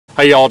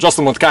Hey y'all,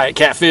 Justin with Kayak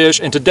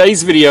Catfish. In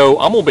today's video,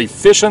 I'm going to be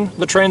fishing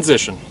the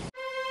transition.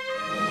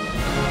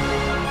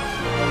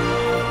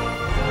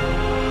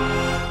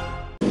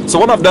 So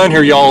what I've done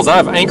here, y'all, is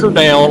I've anchored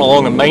down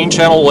along a main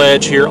channel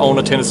ledge here on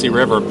the Tennessee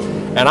River,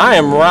 and I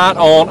am right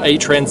on a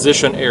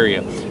transition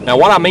area. Now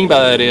what I mean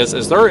by that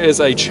is there is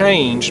a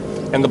change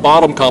in the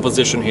bottom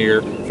composition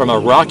here from a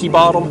rocky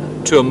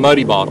bottom to a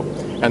muddy bottom.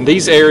 And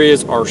these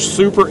areas are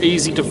super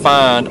easy to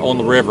find on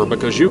the river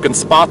because you can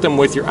spot them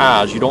with your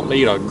eyes. You don't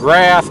need a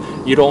graph,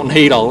 you don't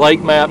need a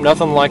lake map,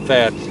 nothing like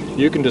that.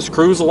 You can just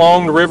cruise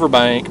along the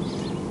riverbank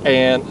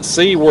and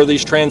see where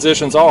these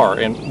transitions are.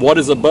 And what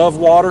is above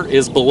water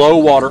is below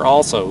water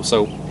also.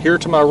 So here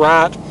to my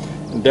right,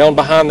 and down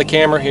behind the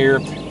camera here,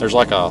 there's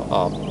like a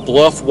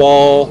bluff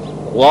wall,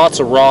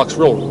 lots of rocks,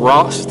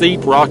 real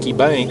steep rocky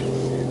bank.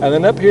 And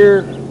then up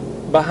here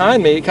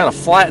behind me, it kind of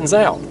flattens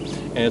out.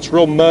 And it's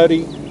real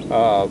muddy.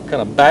 Kind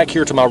of back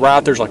here to my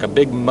right, there's like a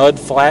big mud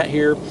flat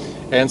here.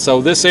 And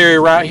so this area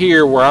right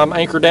here where I'm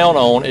anchored down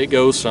on, it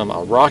goes from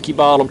a rocky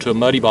bottom to a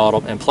muddy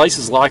bottom, and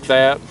places like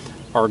that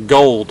are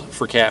gold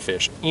for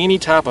catfish. Any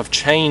type of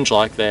change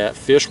like that,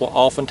 fish will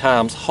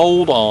oftentimes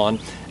hold on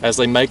as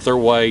they make their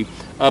way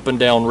up and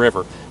down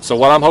river. So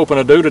what I'm hoping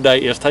to do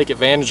today is take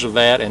advantage of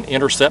that and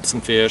intercept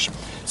some fish.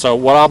 So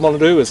what I'm going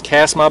to do is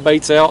cast my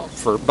baits out.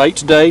 For bait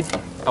today,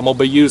 I'm going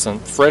to be using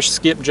fresh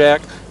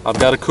skipjack. I've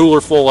got a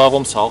cooler full of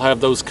them, so I'll have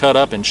those cut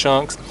up in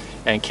chunks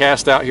and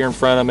cast out here in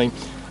front of me.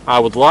 I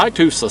would like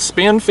to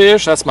suspend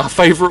fish. That's my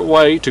favorite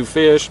way to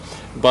fish,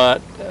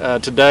 but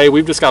today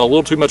we've just got a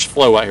little too much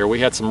flow out here. We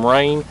had some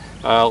rain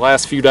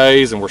last few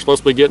days, and we're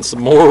supposed to be getting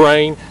some more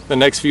rain the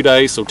next few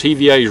days, so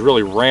TVA has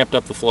really ramped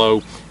up the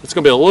flow. It's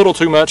going to be a little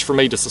too much for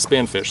me to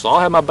suspend fish, so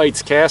I'll have my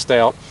baits cast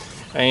out,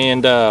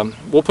 and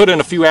we'll put in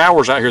a few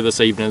hours out here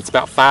this evening. It's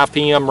about 5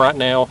 p.m. right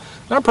now.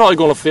 I'm probably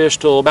going to fish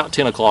till about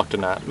 10 o'clock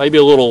tonight, maybe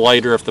a little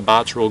later if the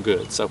bite's real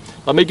good. So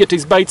let me get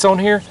these baits on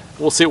here.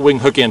 We'll see what we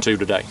can hook into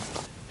today.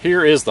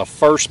 Here is the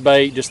first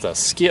bait, just a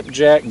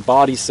skipjack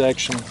body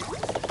section.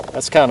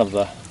 That's kind of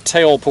the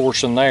tail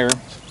portion there.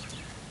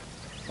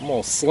 I'm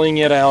going to sling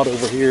it out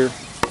over here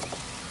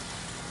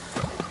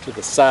to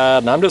the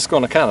side, and I'm just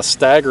going to kind of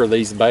stagger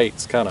these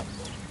baits, kind of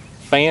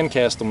fan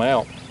cast them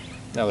out.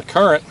 Now the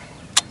current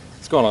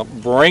is going to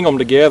bring them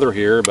together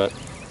here, but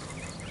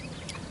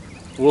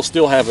we'll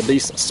still have a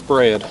decent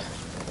spread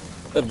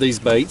of these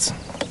baits.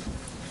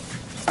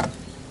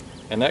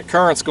 And that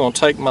current's going to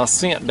take my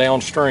scent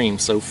downstream,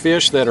 so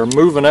fish that are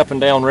moving up and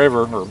down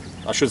river, or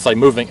I should say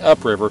moving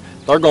upriver,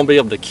 they're going to be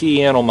able to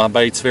key in on my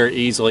baits very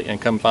easily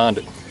and come find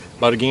it.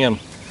 But again,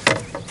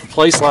 a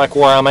place like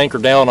where I'm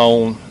anchored down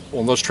on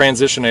those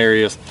transition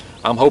areas,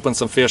 I'm hoping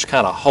some fish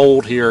kind of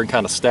hold here and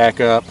kind of stack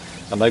up,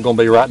 and they're going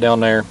to be right down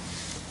there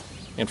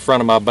in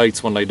front of my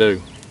baits when they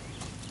do.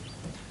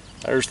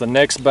 There's the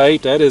next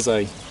bait. That is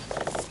a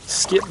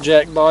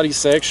skipjack body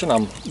section.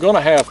 I'm going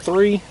to have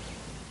 3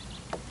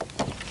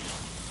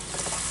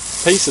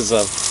 pieces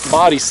of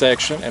body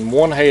section and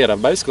 1 head. I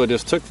basically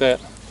just took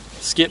that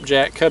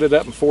skipjack, cut it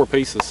up in 4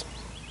 pieces.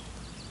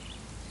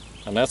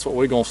 And that's what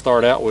we're going to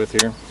start out with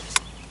here.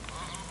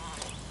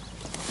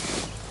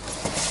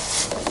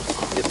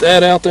 Get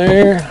that out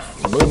there,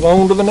 move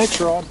on to the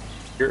next rod.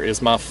 Here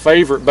is my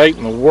favorite bait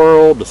in the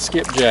world, the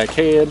skipjack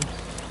head.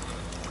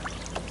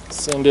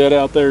 Send it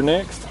out there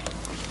next.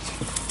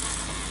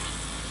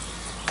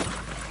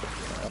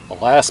 The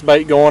last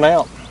bait going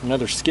out,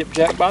 another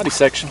skipjack body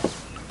section.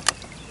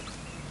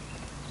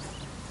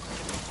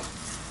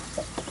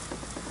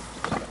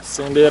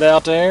 Send it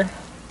out there,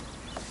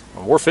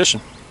 and we're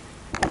fishing.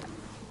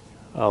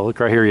 Oh,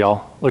 look right here,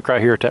 y'all. Look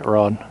right here at that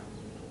rod.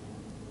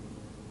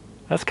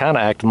 That's kind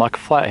of acting like a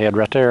flathead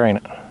right there,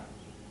 ain't it?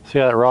 See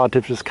how that rod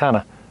tip's just kind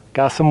of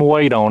got some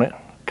weight on it,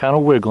 kind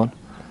of wiggling.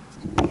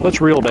 Let's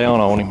reel down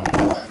on him.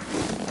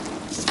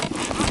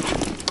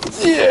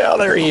 Yeah,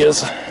 there he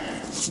is.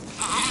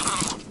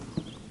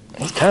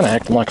 He's kind of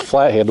acting like a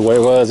flathead the way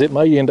it was. It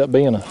may end up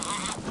being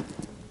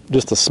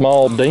just a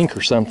small dink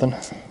or something,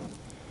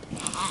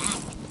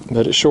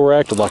 but it sure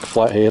acted like a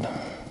flathead.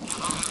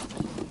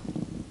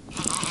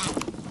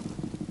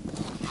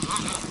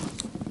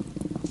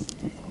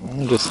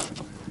 I'm just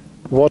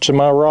watching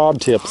my rod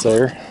tips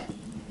there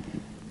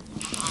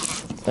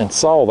and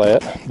saw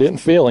that. Didn't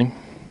feel him.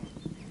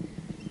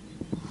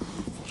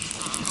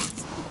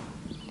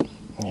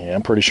 Yeah,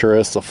 I'm pretty sure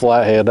it's a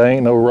flathead. There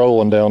ain't no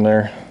rolling down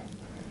there.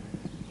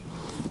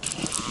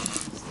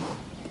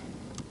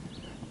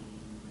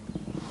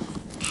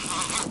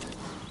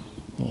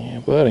 Yeah,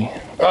 buddy.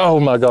 Oh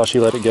my gosh, he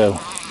let it go.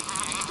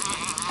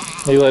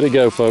 He let it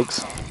go,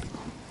 folks.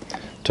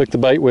 Took the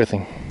bait with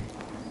him.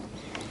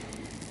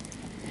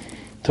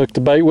 Took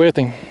the bait with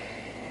him.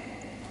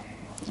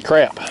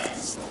 Crap.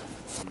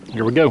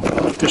 Here we go.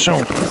 Fish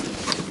on.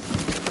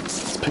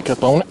 Let's pick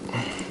up on it.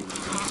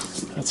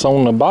 That's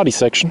on the body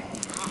section.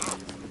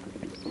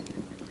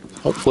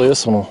 Hopefully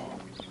this one will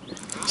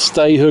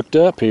stay hooked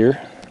up here.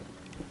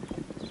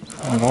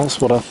 I lost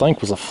what I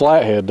think was a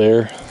flathead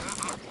there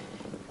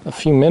a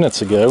few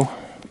minutes ago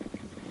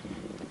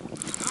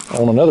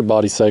on another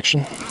body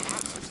section.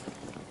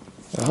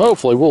 So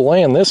hopefully we'll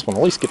land this one,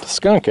 at least get the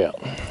skunk out.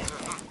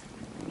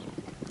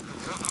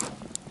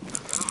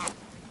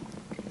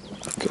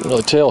 Couldn't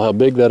really tell how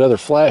big that other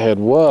flathead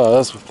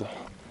was with the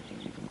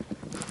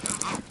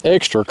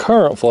extra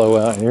current flow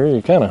out here.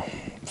 You're kind of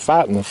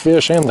fighting the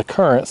fish and the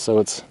current, so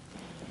it's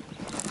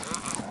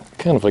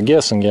kind of a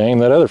guessing game.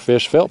 That other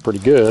fish felt pretty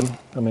good.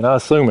 I mean, I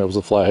assume it was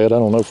a flathead. I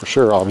don't know for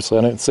sure, obviously.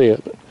 I didn't see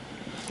it. But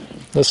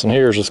this one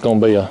here is just going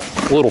to be a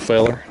little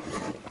feller.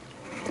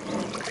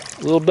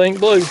 Little dink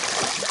blue.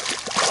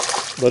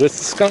 But it's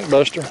the skunk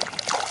buster.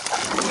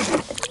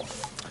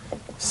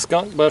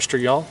 Skunk buster,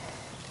 y'all.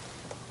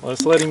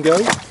 Let's let him go.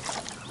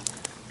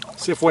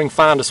 See if we can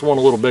find us one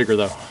a little bigger,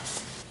 though.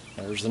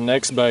 There's the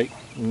next bait.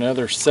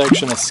 Another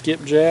section of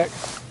skipjack.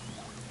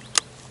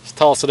 Let's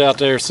toss it out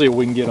there, see if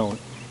we can get on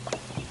it.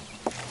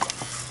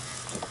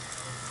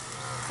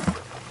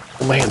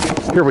 Oh man,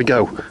 here we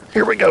go.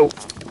 Here we go.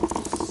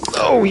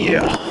 Oh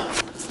yeah.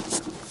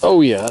 Oh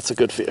yeah, that's a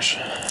good fish.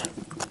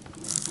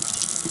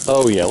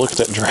 Oh yeah, look at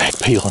that drag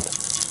peeling.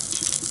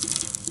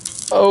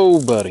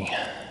 Oh buddy.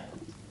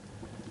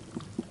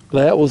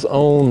 That was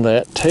on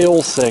that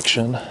tail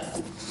section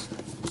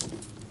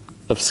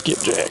of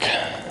skipjack.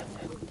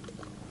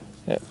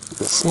 Yeah,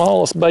 the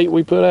smallest bait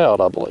we put out,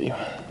 I believe.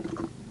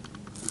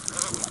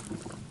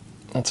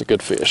 That's a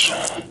good fish.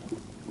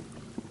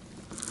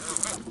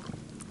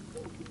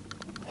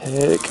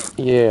 Heck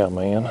yeah,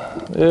 man.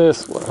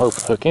 This is what I'm hoping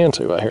to hook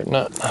into out here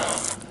tonight.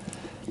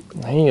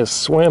 He is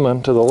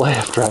swimming to the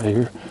left right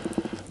here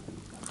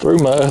through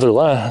my other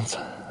lines.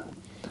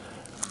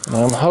 And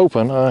I'm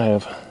hoping I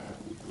have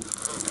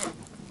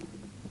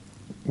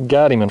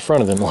got him in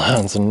front of them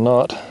lines and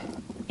not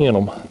in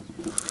them.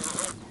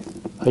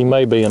 He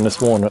may be in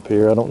this one up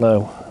here, I don't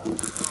know.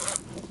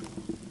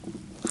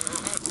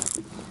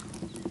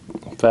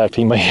 In fact,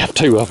 he may have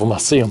two of them. I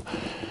see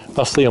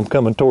him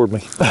coming toward me.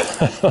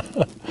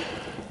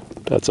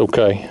 That's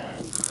okay.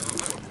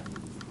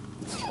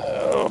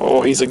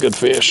 Oh, he's a good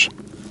fish.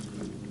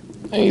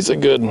 He's a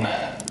good one.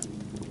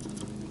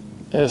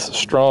 It's a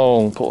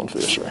strong pulling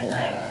fish right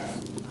here.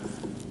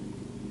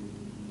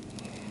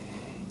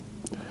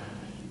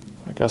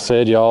 Like I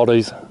said, y'all,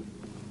 these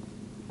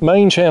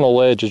main channel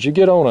ledges, you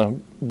get on a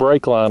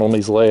break line on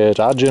these ledges.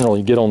 I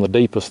generally get on the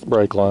deepest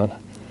break line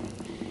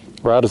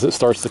right as it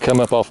starts to come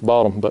up off the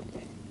bottom, but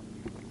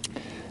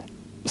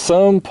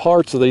some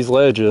parts of these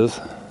ledges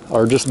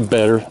are just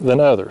better than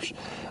others.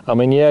 I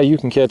mean, yeah, you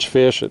can catch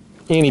fish at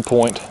any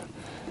point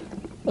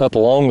up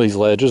along these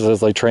ledges as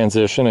they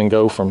transition and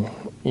go from,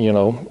 you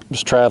know,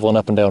 just traveling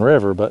up and down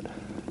river, but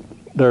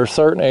there are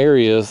certain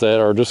areas that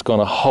are just going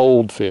to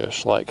hold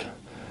fish. Like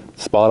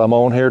the spot I'm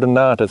on here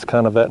tonight, it's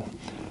kind of that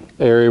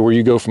area where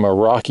you go from a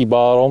rocky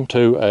bottom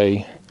to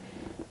a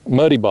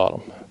muddy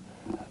bottom.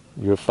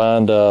 You'll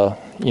find,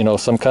 you know,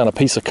 some kind of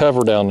piece of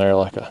cover down there,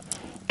 like a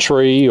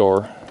tree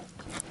or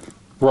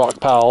rock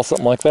pile,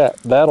 something like that.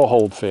 That'll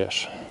hold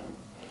fish.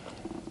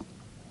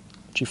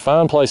 But you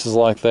find places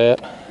like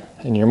that,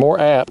 and you're more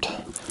apt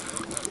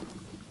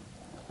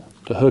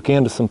to hook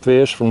into some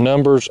fish from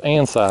numbers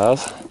and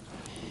size.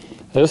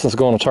 This is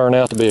going to turn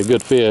out to be a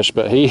good fish,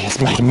 but he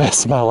has made a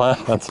mess of my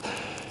lines.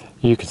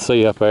 You can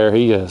see up there,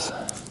 he has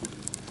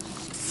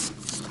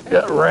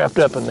got wrapped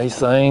up in these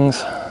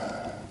things.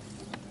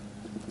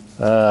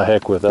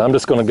 Heck with it. I'm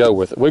just going to go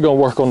with it. We're going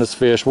to work on this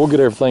fish. We'll get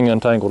everything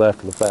untangled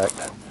after the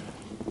fact.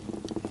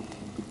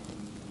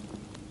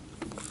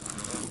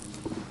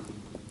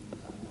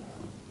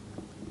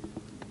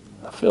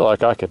 I feel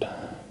like I could, at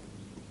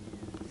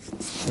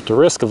the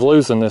risk of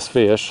losing this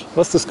fish,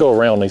 let's just go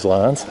around these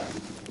lines.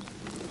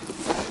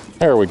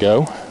 There we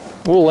go.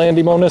 We'll land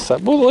him on this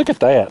side. Well, look at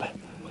that.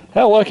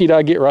 How lucky did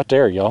I get right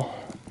there, y'all?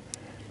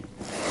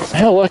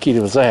 How lucky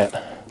was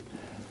that?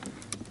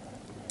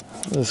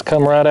 Just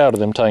come right out of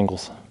them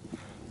tangles.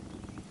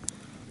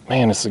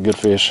 Man, this is a good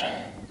fish.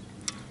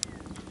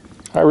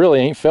 I really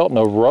ain't felt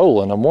no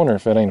rolling. I'm wondering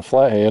if it ain't a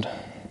flathead.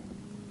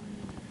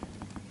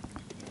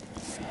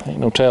 Ain't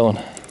no telling.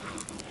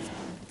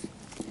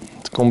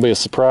 It's gonna be a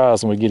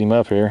surprise when we get him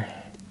up here.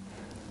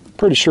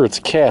 Pretty sure it's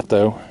a cat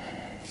though.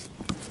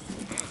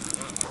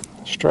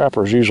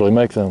 Strappers usually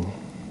make them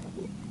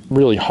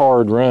really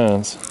hard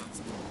runs.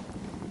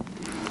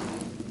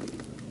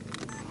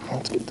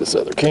 Let's get this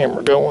other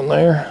camera going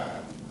there.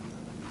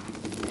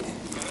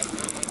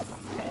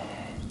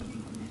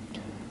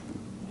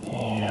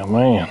 Yeah,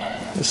 man,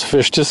 this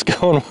fish just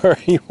going where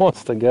he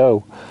wants to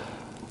go.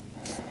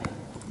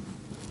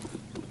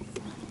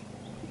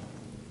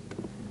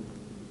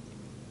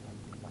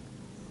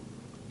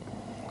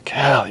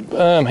 Golly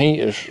bum, he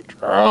is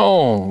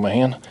strong,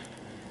 man.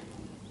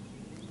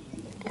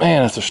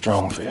 Man, that's a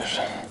strong fish.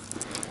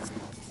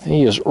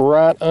 He is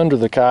right under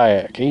the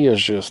kayak. He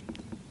is just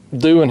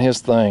doing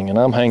his thing, and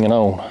I'm hanging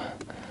on.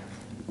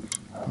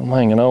 I'm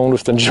hanging on,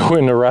 just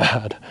enjoying the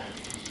ride.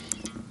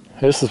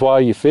 This is why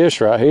you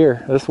fish right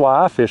here. This is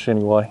why I fish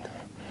anyway.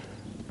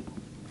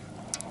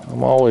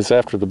 I'm always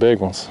after the big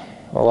ones.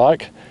 I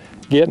like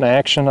getting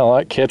action. I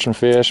like catching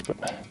fish,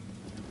 but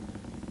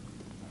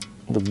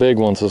the big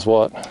ones is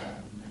what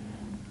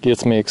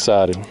gets me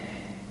excited.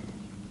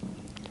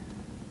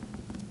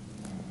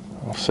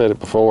 I've said it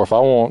before, if I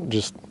want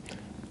just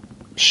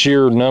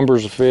sheer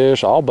numbers of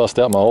fish, I'll bust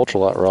out my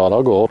ultralight rod.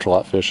 I'll go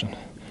ultralight fishing.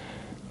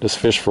 Just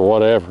fish for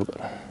whatever.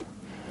 But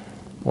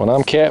when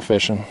I'm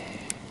catfishing,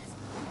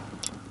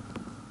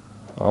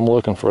 I'm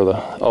looking for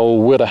the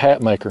old with a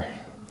hat maker.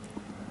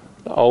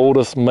 The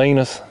oldest,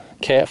 meanest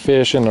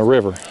catfish in the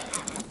river.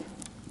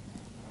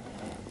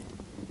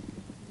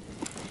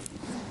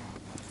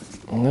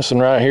 And this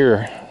one right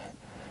here,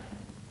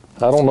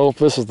 I don't know if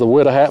this is the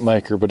widow hat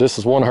maker, but this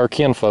is one of her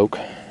kinfolk.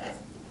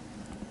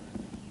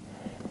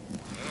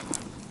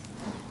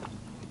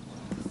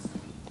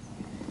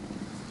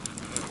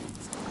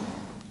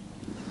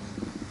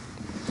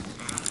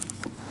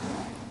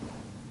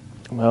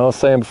 Well, I was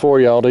saying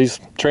before, y'all, these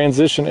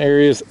transition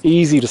areas,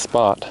 easy to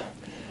spot.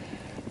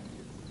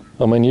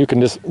 I mean, you can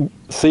just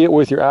see it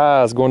with your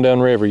eyes going down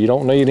the river. You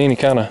don't need any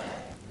kind of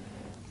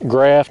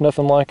graph,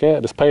 nothing like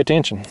that. Just pay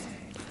attention.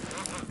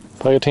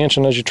 Pay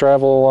attention as you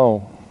travel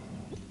along,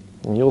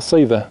 and you'll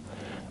see the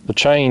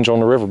change on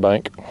the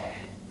riverbank.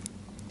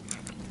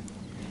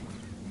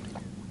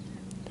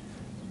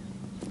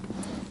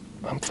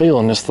 I'm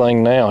feeling this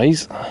thing now. I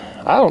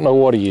don't know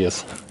what he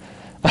is.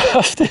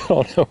 I still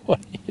don't know what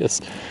he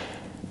is.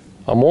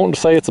 I'm wanting to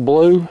say it's a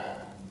blue,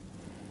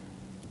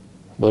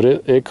 but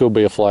it could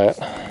be a flat.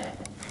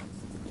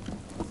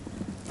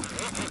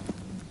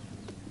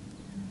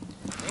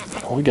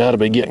 We gotta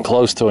be getting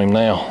close to him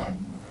now.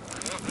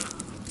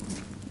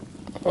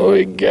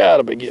 We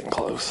gotta be getting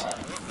close.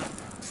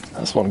 I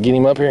just want to get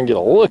him up here and get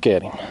a look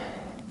at him.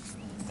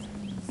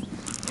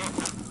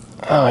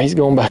 Oh, he's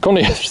going back on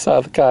the other side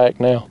of the kayak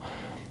now.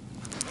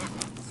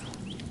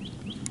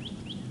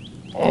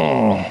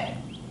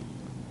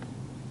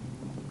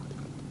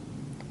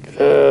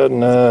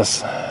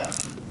 Goodness.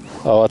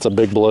 Oh, that's a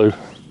big blue.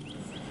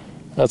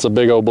 That's a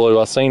big old blue.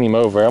 I seen him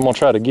over there. I'm gonna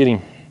try to get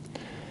him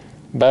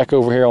back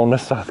over here on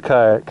this side of the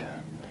kayak.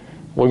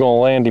 We're gonna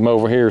land him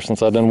over here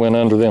since I done went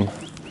under them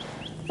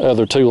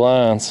other two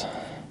lines.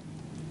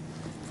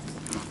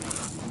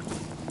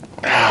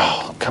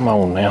 Oh, come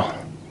on now.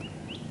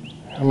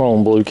 Come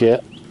on, blue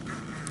cat.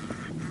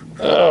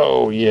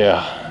 Oh,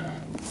 yeah.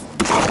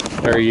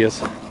 There he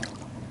is.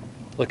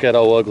 Look at that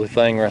old ugly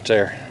thing right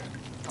there.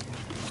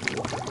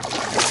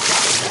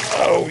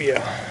 Oh,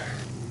 yeah.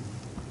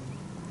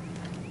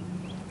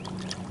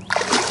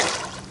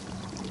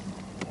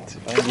 Let's see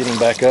if I can get him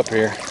back up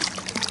here.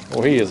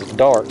 Oh, he is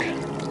dark.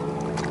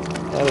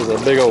 That is a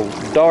big old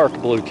dark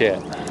blue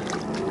cat.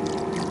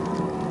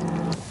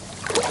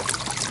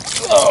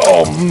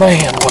 Oh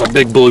man, what a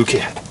big blue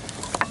cat.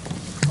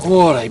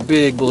 What a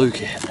big blue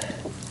cat.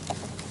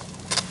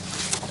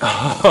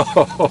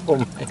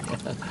 Oh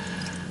man.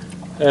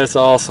 That's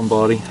awesome,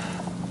 buddy.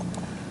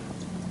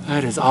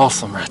 That is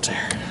awesome right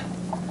there.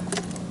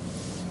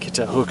 Get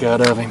that hook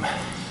out of him.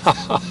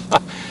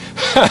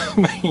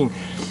 I mean,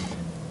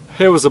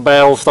 it was a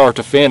battle start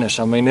to finish.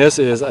 I mean, this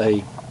is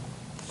a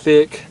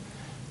thick,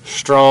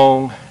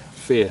 strong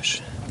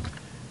fish.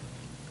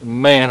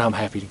 Man, I'm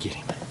happy to get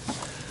him.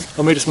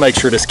 Let me just make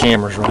sure this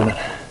camera's running.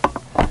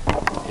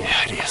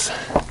 Yeah, it is.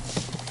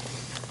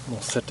 I'm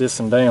gonna set this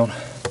one down.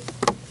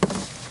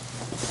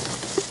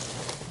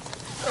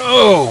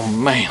 Oh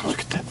man, look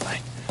at that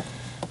thing.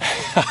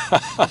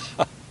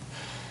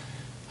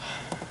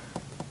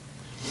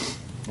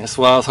 That's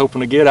what I was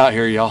hoping to get out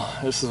here,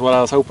 y'all. This is what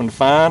I was hoping to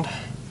find.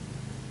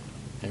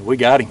 And we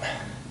got him.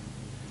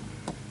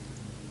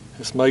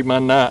 This made my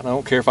night. I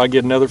don't care if I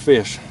get another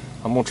fish.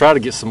 I'm gonna try to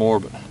get some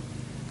more, but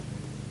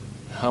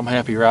I'm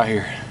happy right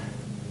here.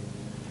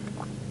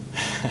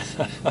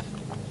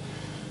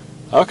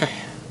 Okay,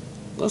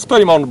 let's put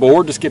him on the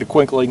board, just get a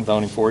quick length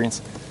on him for you, and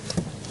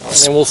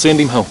then we'll send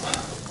him home.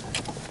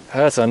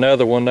 That's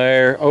another one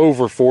there,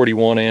 over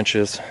 41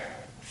 inches,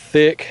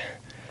 thick.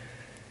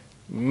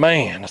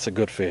 Man, that's a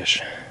good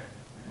fish.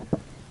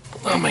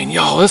 I mean,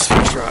 y'all, this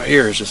fish right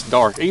here is just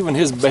dark. Even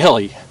his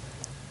belly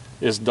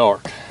is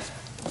dark.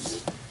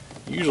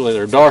 Usually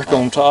they're dark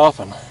on top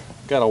and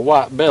got a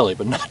white belly,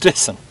 but not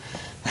this one.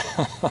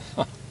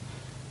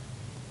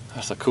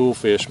 That's a cool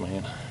fish,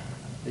 man.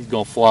 He's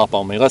gonna flop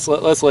on me. Let's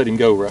let him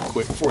go right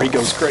quick before he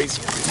goes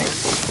crazy.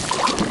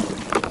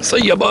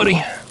 See ya,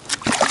 buddy.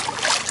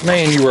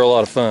 Man, you were a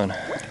lot of fun.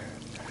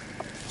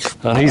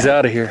 He's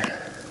out of here.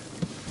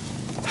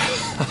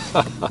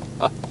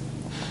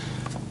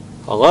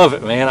 I love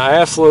it, man. I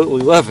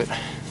absolutely love it.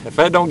 If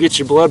that don't get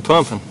your blood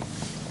pumping,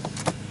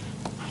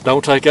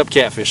 don't take up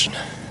catfishing.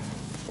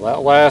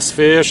 That last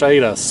fish, I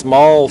ate a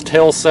small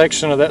tail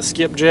section of that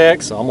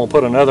skipjack, so I'm gonna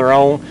put another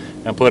on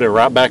and put it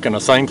right back in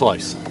the same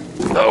place.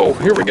 Oh,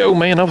 here we go,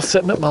 man. I was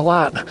setting up my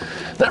light.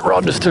 That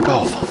rod just took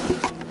off.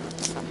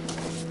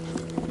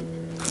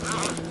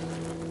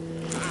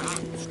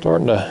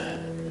 Starting to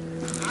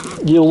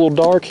get a little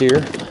dark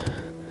here.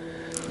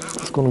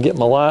 Just gonna get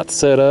my light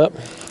set up.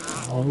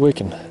 We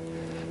can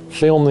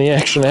film the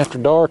action after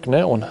dark. And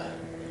that one,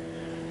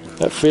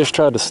 that fish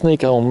tried to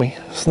sneak on me,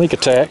 sneak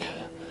attack,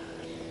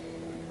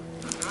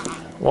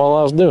 while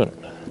I was doing it.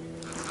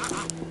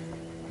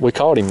 We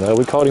caught him though,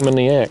 we caught him in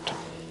the act.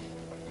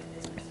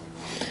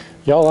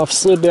 Y'all, I've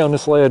slid down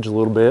this ledge a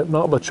little bit,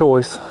 not by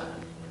choice.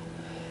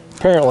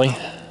 Apparently,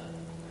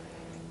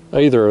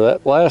 either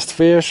that last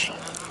fish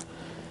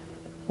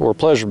or a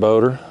pleasure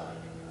boater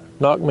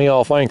knocked me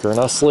off anchor and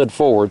I slid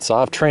forward, so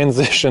I've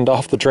transitioned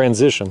off the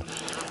transition,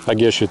 I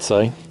guess you'd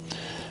say.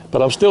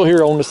 But I'm still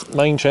here on this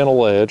main channel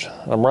ledge.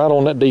 I'm right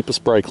on that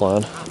deepest break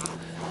line.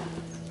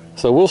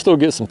 So we'll still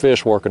get some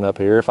fish working up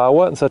here. If I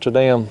wasn't such a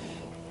damn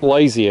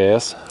lazy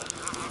ass,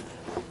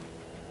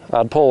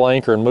 I'd pull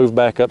anchor and move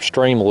back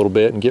upstream a little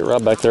bit and get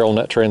right back there on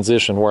that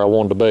transition where I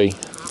wanted to be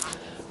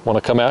when I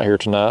come out here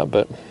tonight.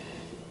 But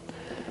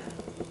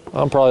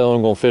I'm probably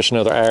only gonna fish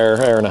another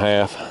hour and a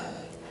half.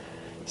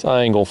 So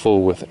I ain't gonna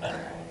fool with it.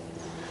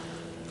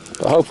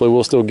 But hopefully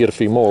we'll still get a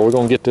few more. We're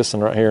gonna get this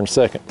one right here in a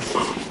second.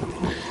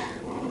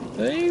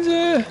 He's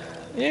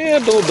yeah,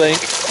 little dink.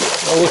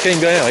 Oh, look at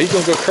him now. He's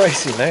gonna go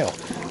crazy now.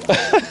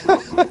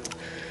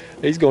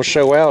 He's gonna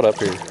show out up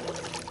here.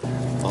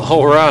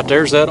 All right,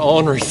 there's that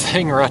ornery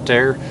thing right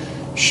there,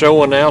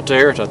 showing out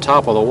there at the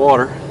top of the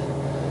water.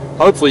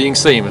 Hopefully you can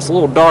see him. It's a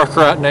little dark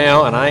right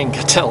now, and I ain't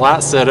got that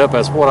light set up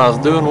as what I was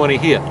doing when he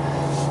hit.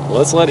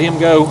 Let's let him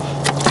go.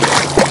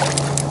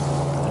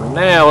 And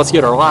now let's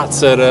get our light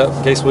set up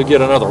in case we get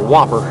another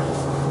whopper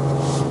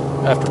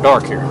after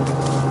dark here.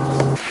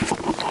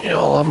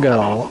 Y'all, I've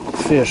got a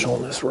fish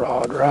on this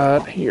rod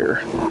right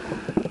here. I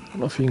don't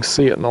know if you can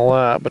see it in the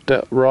light, but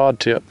that rod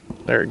tip,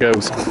 there it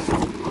goes.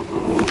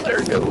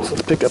 There it goes.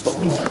 Let's pick up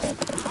on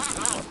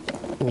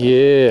him.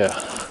 Yeah,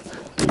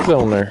 he's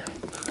on there.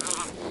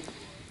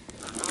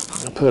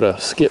 I put a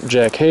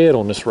skipjack head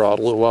on this rod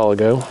a little while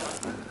ago.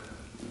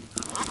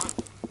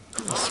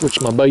 I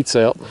switched my baits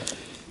out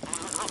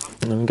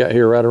and we got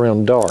here right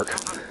around dark.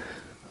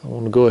 I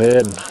want to go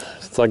ahead and,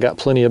 since I got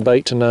plenty of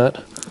bait tonight,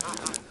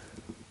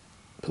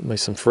 put me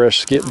some fresh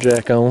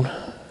skipjack on.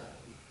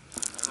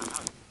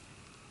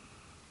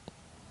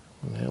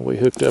 Now we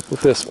hooked up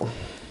with this one.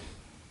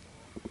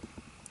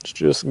 It's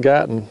just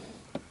gotten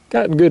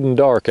good and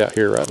dark out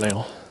here right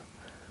now.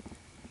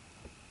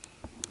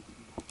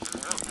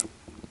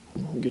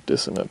 Get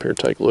this one up here,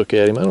 take a look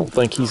at him. I don't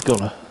think he's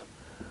gonna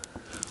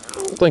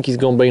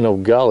be no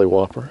golly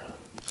whopper.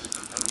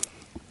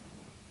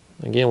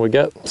 Again, we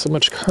got so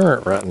much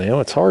current right now,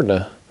 it's hard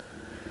to,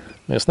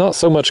 it's not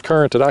so much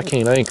current that I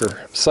can't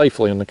anchor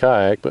safely in the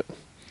kayak, but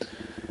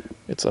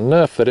it's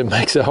enough that it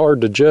makes it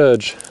hard to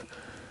judge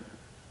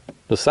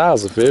the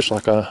size of fish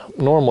like I'm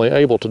normally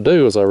able to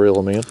do as I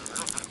reel them in.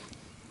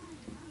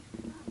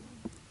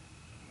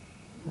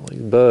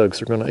 These bugs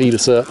are going to eat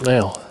us up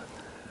now.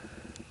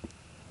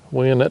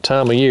 We're in that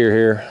time of year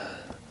here.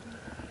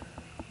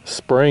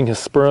 Spring has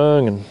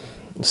sprung and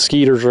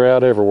mosquitoes are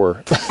out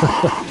everywhere.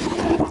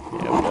 Yeah, we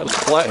got a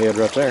flathead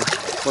right there.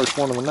 First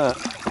one of the night.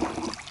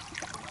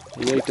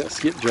 He ate that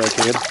skipjack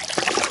head.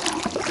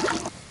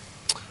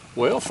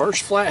 Well,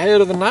 first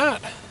flathead of the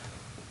night.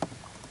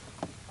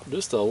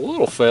 Just a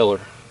little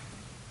feller.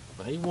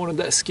 He wanted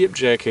that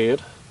skipjack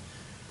head,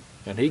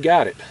 and he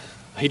got it.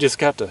 He just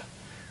got the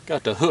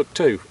hook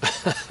too.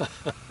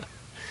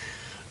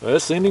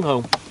 Let's send him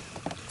home.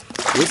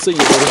 We'll see you,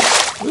 buddy.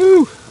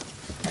 Woo!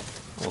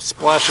 We'll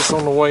splash us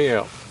on the way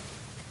out.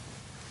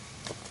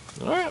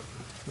 All right.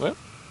 Well,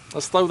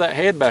 let's throw that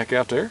head back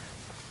out there.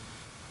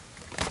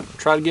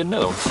 Try to get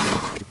another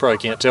one. You probably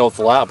can't tell with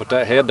the light, but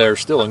that head there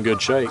is still in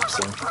good shape.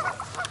 So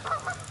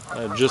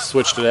I just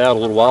switched it out a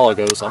little while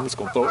ago, so I'm just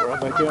gonna throw it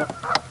right back out.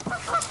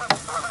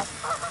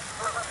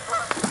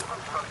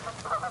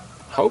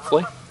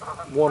 Hopefully,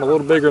 one a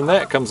little bigger than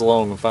that comes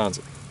along and finds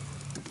it.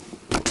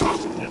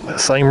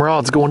 That same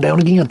rod's going down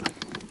again.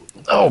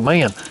 Oh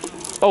man.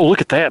 Oh,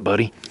 look at that,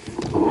 buddy.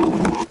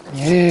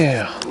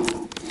 Yeah.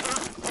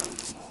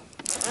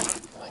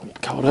 I can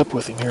get caught up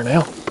with him here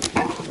now.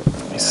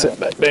 Let me sit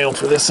back down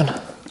for this one.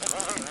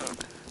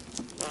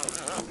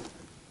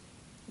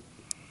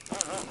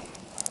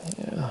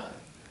 Yeah.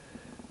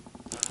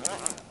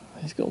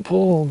 He's gonna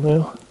pull him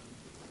now.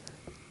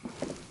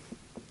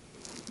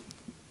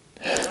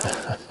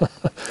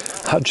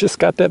 I just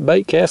got that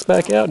bait cast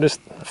back out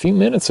just a few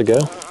minutes ago.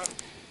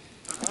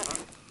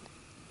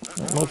 I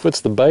don't know if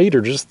it's the bait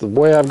or just the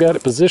way I've got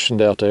it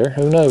positioned out there.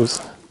 Who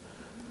knows?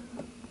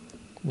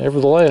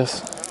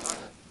 Nevertheless,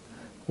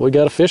 we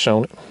got a fish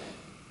on it.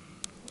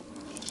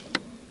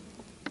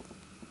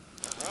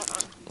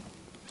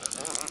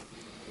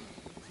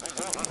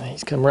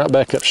 He's come right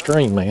back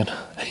upstream, man.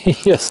 He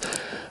has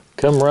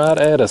come right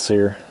at us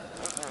here.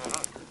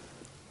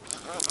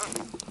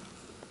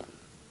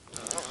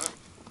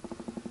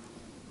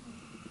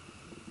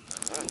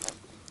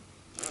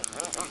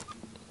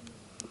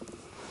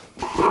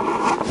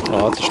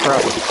 Oh, it's a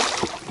striper.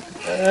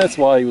 That's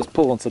why he was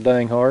pulling so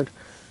dang hard.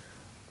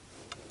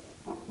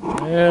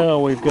 Yeah,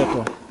 we've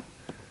got the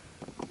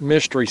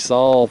mystery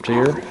solved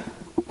here.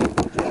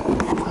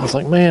 I was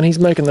like, man, he's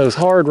making those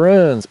hard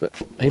runs, but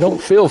he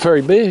don't feel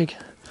very big.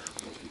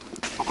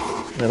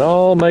 It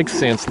all makes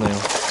sense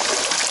now.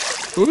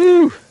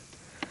 Woo!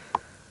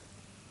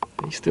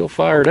 He's still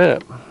fired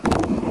up.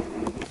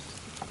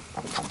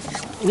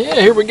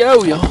 Yeah, here we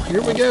go, y'all.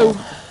 Here we go.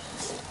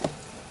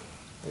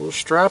 A little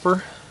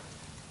striper.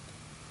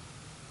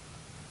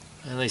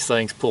 And these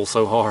things pull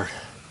so hard.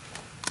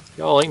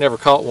 Y'all ain't never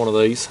caught one of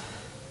these.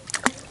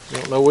 You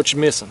don't know what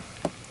you're missing.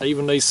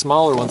 Even these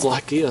smaller ones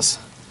like this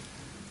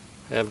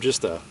have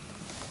just a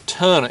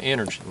ton of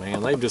energy,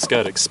 man. They've just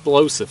got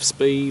explosive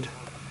speed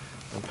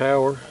and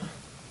power.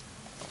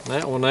 And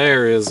that one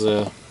there is,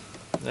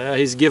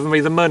 he's giving me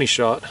the money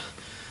shot.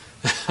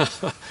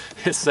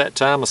 It's that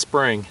time of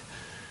spring.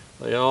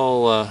 They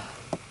all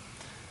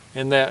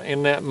in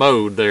that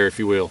mode there, if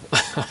you will.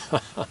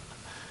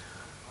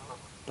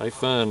 They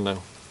fun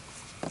though.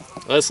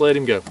 Let's let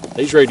him go.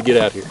 He's ready to get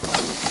out here.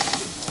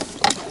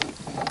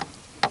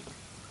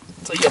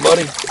 See ya,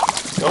 buddy.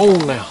 Go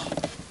on now.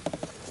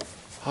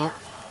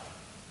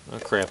 Oh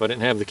crap, I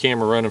didn't have the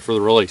camera running for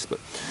the release, but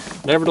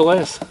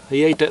nevertheless,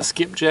 he ate that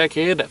skipjack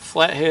head. That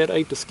flathead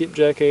ate the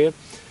skipjack head.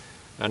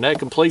 And that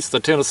completes the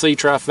Tennessee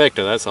trifecta.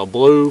 That's a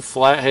blue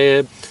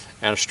flathead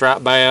and a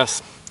striped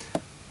bass.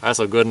 That's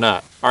a good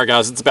night. Alright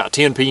guys, it's about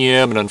 10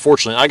 p.m. and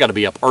unfortunately I got to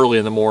be up early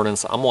in the morning,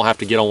 so I'm going to have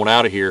to get on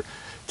out of here.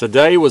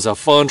 Today was a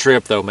fun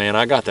trip though, man.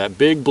 I got that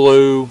big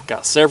blue,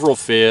 got several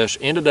fish,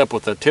 ended up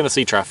with the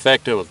Tennessee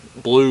trifecta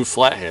with blue,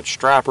 flathead,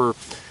 striper,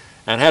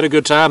 and had a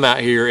good time out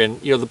here.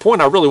 And you know, the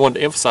point I really wanted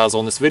to emphasize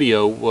on this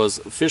video was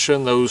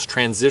fishing those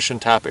transition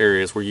type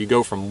areas where you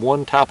go from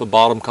one type of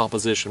bottom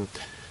composition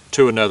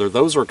to another.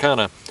 Those are kind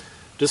of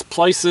just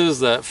places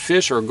that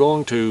fish are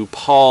going to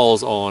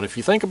pause on. If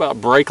you think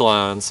about break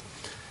lines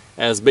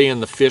as being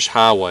the fish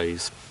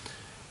highways,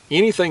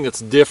 anything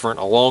that's different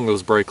along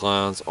those break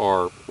lines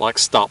are like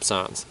stop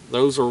signs.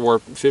 Those are where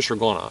fish are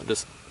going to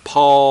just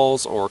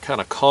pause or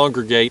kind of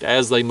congregate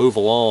as they move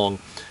along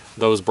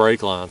those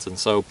break lines. And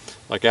so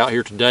like out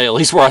here today, at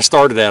least where I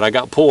started at, I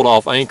got pulled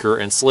off anchor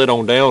and slid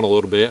on down a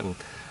little bit, and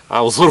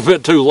I was a little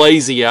bit too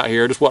lazy out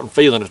here. I just wasn't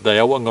feeling it today.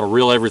 I wasn't going to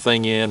reel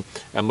everything in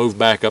and move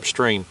back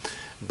upstream.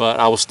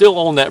 But I was still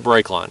on that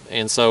break line.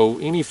 And so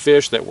any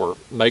fish that were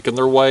making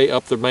their way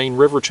up the main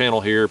river channel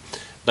here,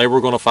 they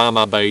were going to find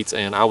my baits,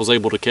 and I was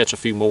able to catch a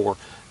few more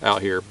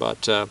out here.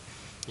 But,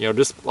 you know,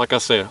 just like I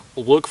said,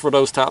 look for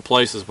those type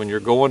places when you're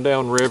going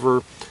down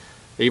river.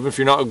 Even if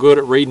you're not good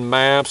at reading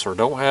maps or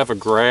don't have a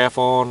graph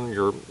on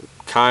your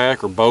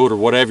kayak or boat or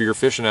whatever you're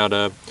fishing out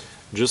of,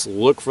 just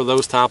look for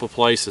those type of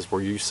places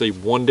where you see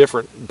one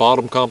different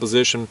bottom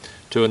composition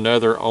to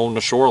another on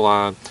the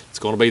shoreline. It's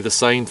going to be the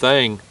same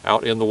thing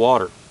out in the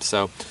water.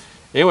 So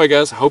anyway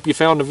guys, I hope you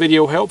found the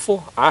video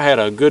helpful. I had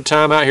a good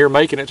time out here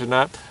making it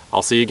tonight.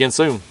 I'll see you again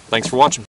soon. Thanks for watching.